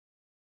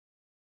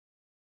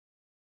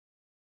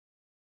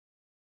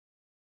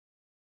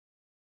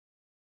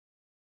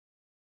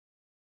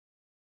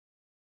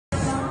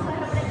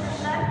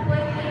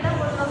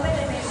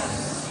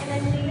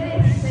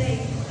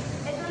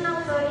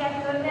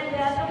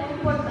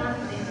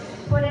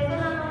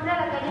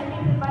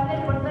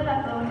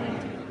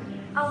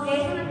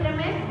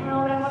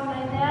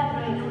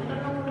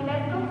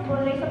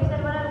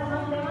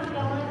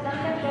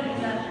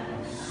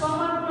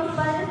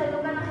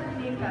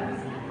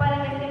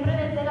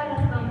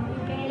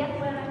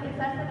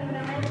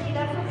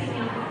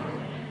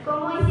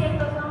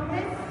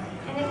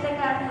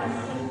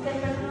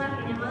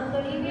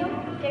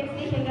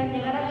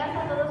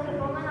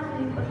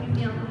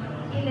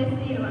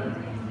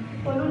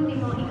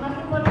más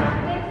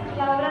importante,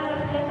 la obra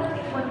refleja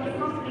que cualquier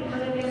conflicto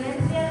de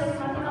violencia, los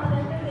más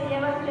inocentes se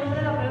llevan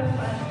siempre la peor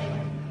parte,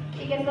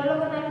 y que solo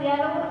con el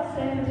diálogo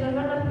se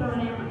resuelven los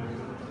problemas.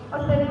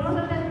 Os pedimos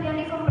atención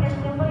y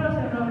comprensión por los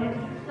errores.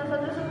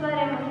 Nosotros os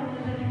daremos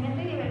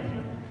entretenimiento y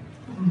diversión.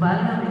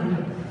 Válgame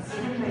Dios,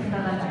 siempre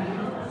estaba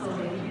caído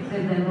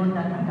desde el monte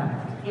hasta acá,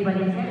 y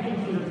parecía que el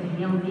cielo se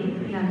quería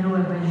hundir y las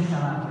nubes venir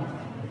abajo.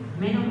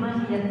 Menos mal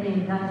que ya estoy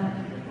en casa.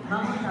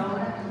 Veamos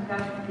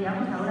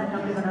ahora que ha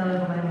preparado de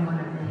comer mi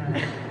buena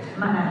señora.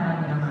 Mala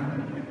rabia, mamá.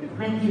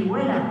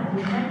 Mentihuela,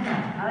 muchacha,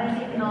 a ver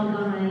si no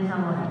duerme esa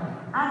hora.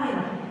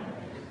 ¡Águeda!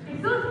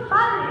 ¡Jesús,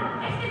 padre!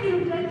 ¿Es que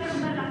tiene usted que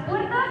romper las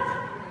puertas?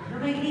 No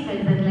me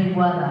grites,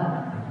 deslenguada.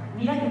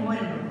 Mira que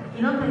muerto.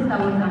 ¿Y dónde está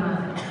vuestra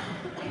madre?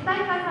 Está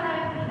en casa la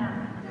vecina.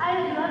 Ha de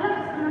ayudarla a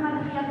hacer una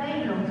manejilla de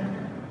hilo.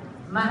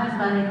 Malas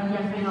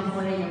manejillas vengan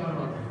por ella por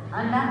vos.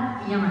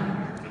 Anda y llámala.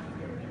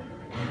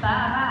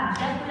 Va,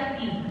 ya estoy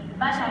aquí.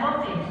 Vaya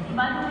voces, y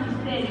manda un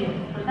misterio.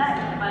 Total,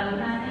 para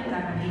una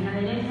negra carrilla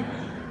de leña.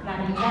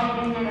 Carrilla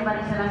de leña le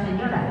parece a la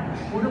señora.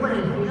 Uno por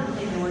el cielo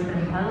se quedó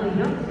entrevistado y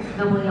yo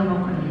no podíamos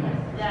con ella.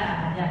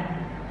 Ya.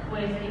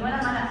 Pues igual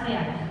a mala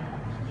sea.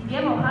 Si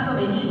qué mojado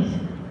venís.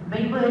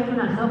 Vengo de hecho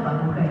una sopa,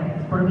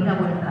 mujer. Por vida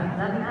vuestra,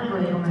 dadme algo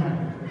de comer.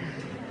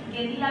 ¿Y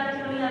qué día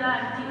les voy a dar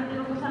si no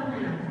tengo cosa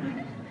alguna?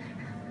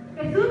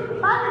 ¡Jesús,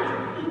 padre!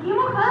 ¿Y qué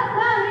mojada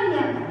está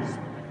ella?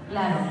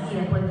 Claro, y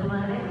después tu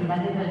madre irá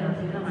desde el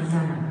rocío de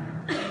mañana.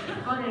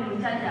 Corre,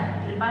 muchacha,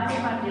 prepara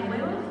un par de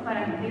huevos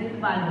para que quede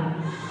un palo.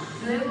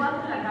 Luego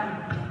haz la cama.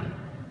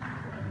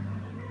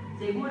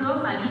 Seguro,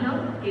 marido,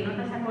 que no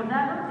te has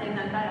acordado de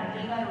cantar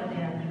aquel garrote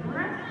de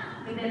aceitunas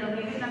que te lo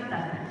que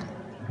plantar.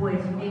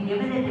 Pues, ¿en qué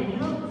me he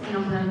detenido si no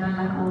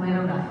plantarlas como me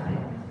rogaste?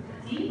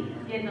 ¿Sí?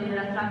 ¿Y en dónde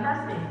las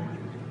plantaste?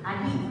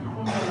 Allí,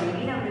 junto a la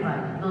higuera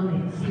rival,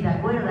 donde, si te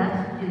acuerdas,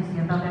 en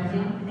cierta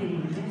ocasión te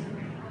dije.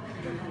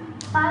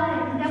 Padre,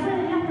 ya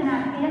puedes ir a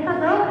cenar, que ya está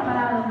todo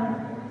preparado.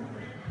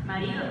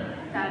 Marido,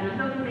 ¿sabéis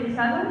lo que he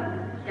pensado?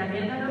 Que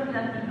aquel garrote de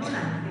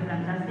aceitunas que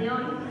plantaste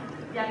hoy,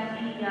 de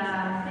aquí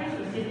a 6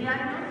 o 7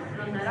 años,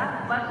 nos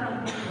dará 4 o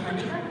 5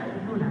 galletas de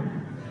aceitunas.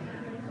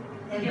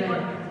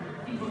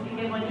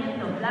 Que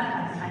poniendo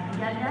placas aquí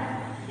y allá,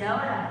 y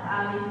ahora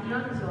a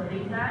 28 o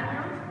 30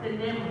 años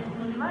tendremos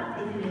un olivar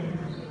y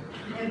tenemos.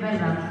 Es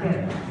verdad,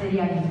 mujer,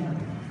 sería lindo.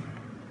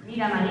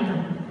 Mira, marido,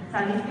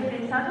 ¿sabéis qué he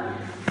pensado?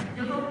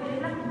 Yo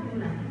cogeré la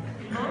aceituna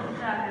y vos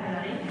la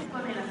cargaréis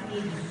con el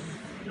asquillo.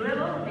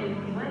 Luego, el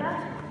que muera,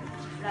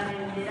 la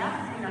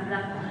venderás en la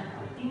plaza.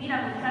 Y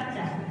mira,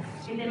 muchacha,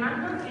 que te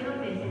mando que no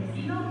des el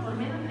kilo por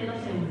menos de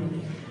 2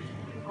 euros.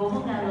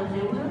 ¿Cómo que a 2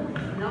 euros?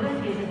 ¿No ves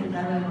que es un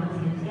cargo de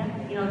conciencia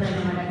y no te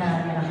tomará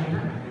cada día la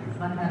pena?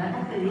 Bastará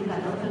con pedir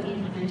 14 o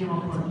 15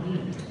 céntimos por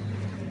kilo.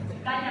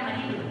 Calla,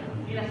 marido,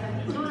 que las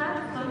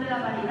aceitunas son de la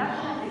variedad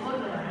de las de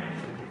Córdoba.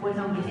 Pues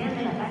aunque sean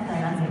de la casa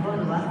de las de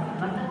Córdoba,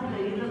 basta con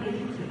pedir lo que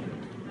dice.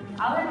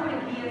 Ahora no me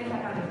quiero esa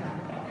cabeza.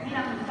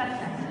 Mira,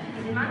 muchacha,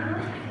 que te mando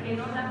que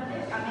no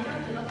gastes a menos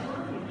de 2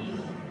 euros el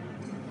kilo.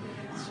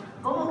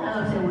 ¿Cómo que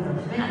a 2 euros?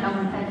 Ven acá,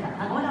 muchacha,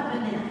 ¿a cómo la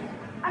aprenderás?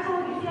 ¡Ah,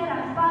 como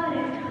quisieras,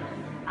 padre!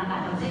 A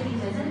 14,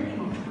 15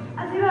 céntimos.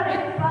 Así lo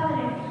haré,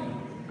 padre.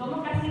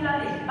 ¿Cómo que así lo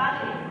haré,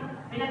 padre?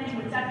 Ven aquí,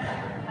 muchacha,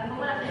 ¿a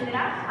cómo la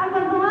aprenderás? ¡A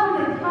cuanto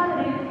antes,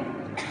 padre!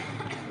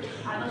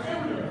 A 2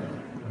 euros.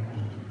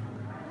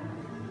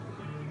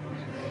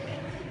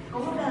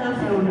 ¿Cómo que a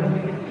 2 euros?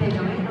 Te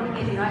prometo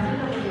que si no haces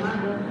lo que te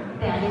mando,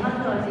 te haré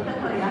más dolorcitos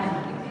por el año.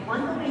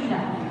 ¿Cuánto me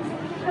irá?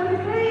 ¡Lo que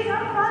usted diga,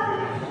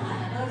 padre! A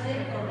 14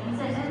 o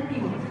 15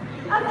 céntimos.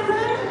 ¡Así lo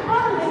haré,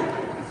 padre!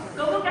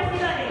 ¿Cómo que así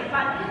lo haré,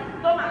 padre?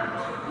 Toma, a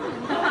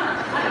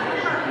la que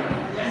te mande.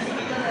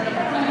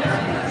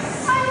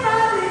 ¡Ay,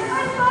 padre!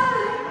 ¡Ay,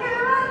 padre! ¡Que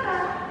me mata!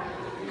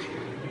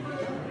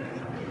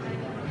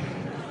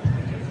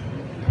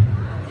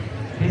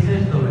 ¿Qué es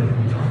esto,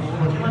 vecino?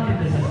 ¿Por qué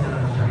mantienes así a la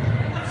muchacha?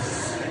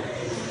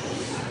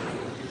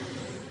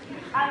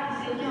 Ay,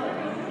 señor,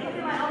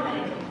 este mal hombre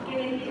que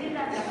decide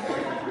dar las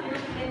cosas que no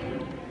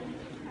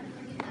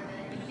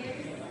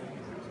quiere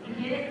y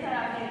quiere echar a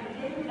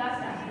perder en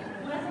casa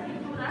unas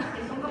aceitunas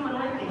que son como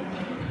nueces.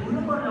 Uno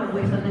por los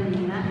huesos de mi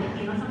linaje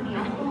que no son ni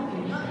aún como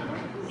piñones.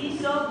 Sí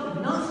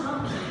son, No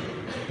son.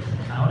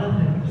 Ahora,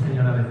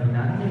 señora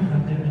vecina, deja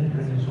hacerme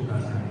entrar en su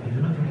casa, que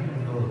yo no tengo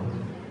todo.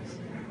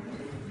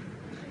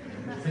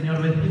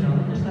 Señor vecino,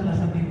 ¿dónde están las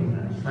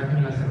aceitunas?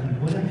 Sáquenlas aquí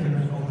fuera que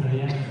las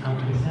comprarían,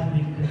 aunque sean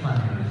 20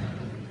 panes.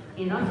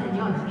 Que no,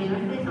 señor, que no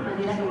es de esa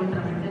manera que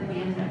vuestra merced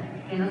piensa,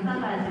 que no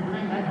están las de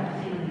una casa,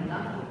 sino en el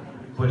campo.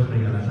 Pues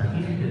tráigalas aquí,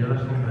 que yo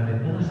las compraré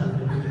todas al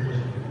precio que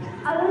cueste.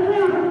 ¡A 2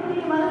 euros!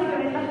 ¡Mi madre que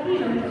venda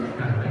kilos!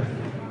 Claro,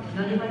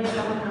 ¿No le parece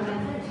a vuestra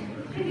merced?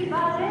 ¡Y mi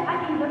padre a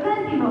 15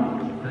 céntimos!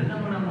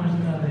 Tráigame una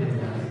muestra de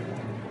ellas.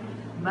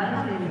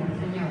 Válgame Dios,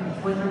 señor,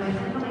 vuestra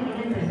merced no me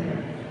quiere entender.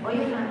 Hoy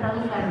he plantado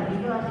un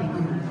carrillo de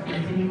aceitunas,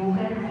 y si mi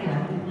mujer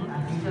queda aquí,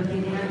 así o 7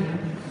 años,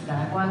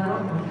 cada 4 o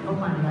 5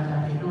 maneras de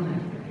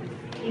aceitunas.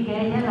 Y que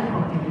ella las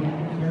cogería,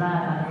 y yo la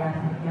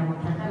atarease, y la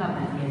muchacha la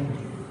aprendiese.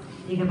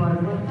 Y que por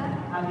fuerza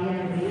habría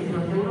de pedir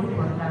 2 euros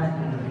por cada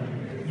kilo.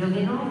 Yo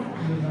que no,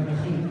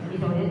 sí. Y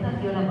sobre esta ha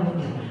sido la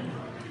cuestión.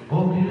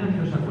 Oh, qué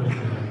graciosa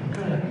cuestión.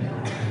 Nunca había visto.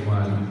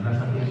 Igual, las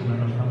aceitunas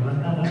no están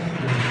plantadas y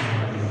las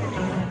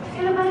aceitunas.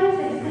 ¿Qué le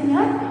parece,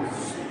 señor?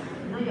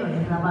 No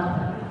llores,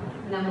 rapaza.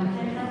 La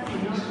muchacha,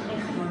 señor,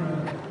 es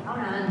dolor.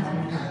 Ahora anda,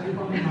 hija, y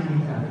ponme la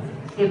mesa.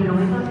 Que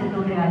prometo hacerte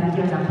un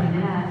regalillo en la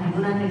primera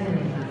aceituna que se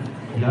deja.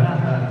 Y ahora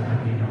andad,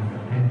 camino.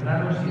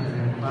 Entraros y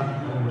tened paz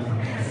con vuestra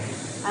mujer.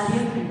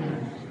 Adiós,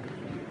 señor.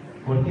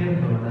 Por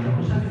cierto, las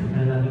cosas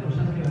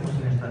que vemos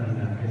en esta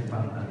vida que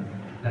espantan.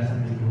 Las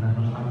aceitunas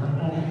no están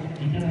plantadas.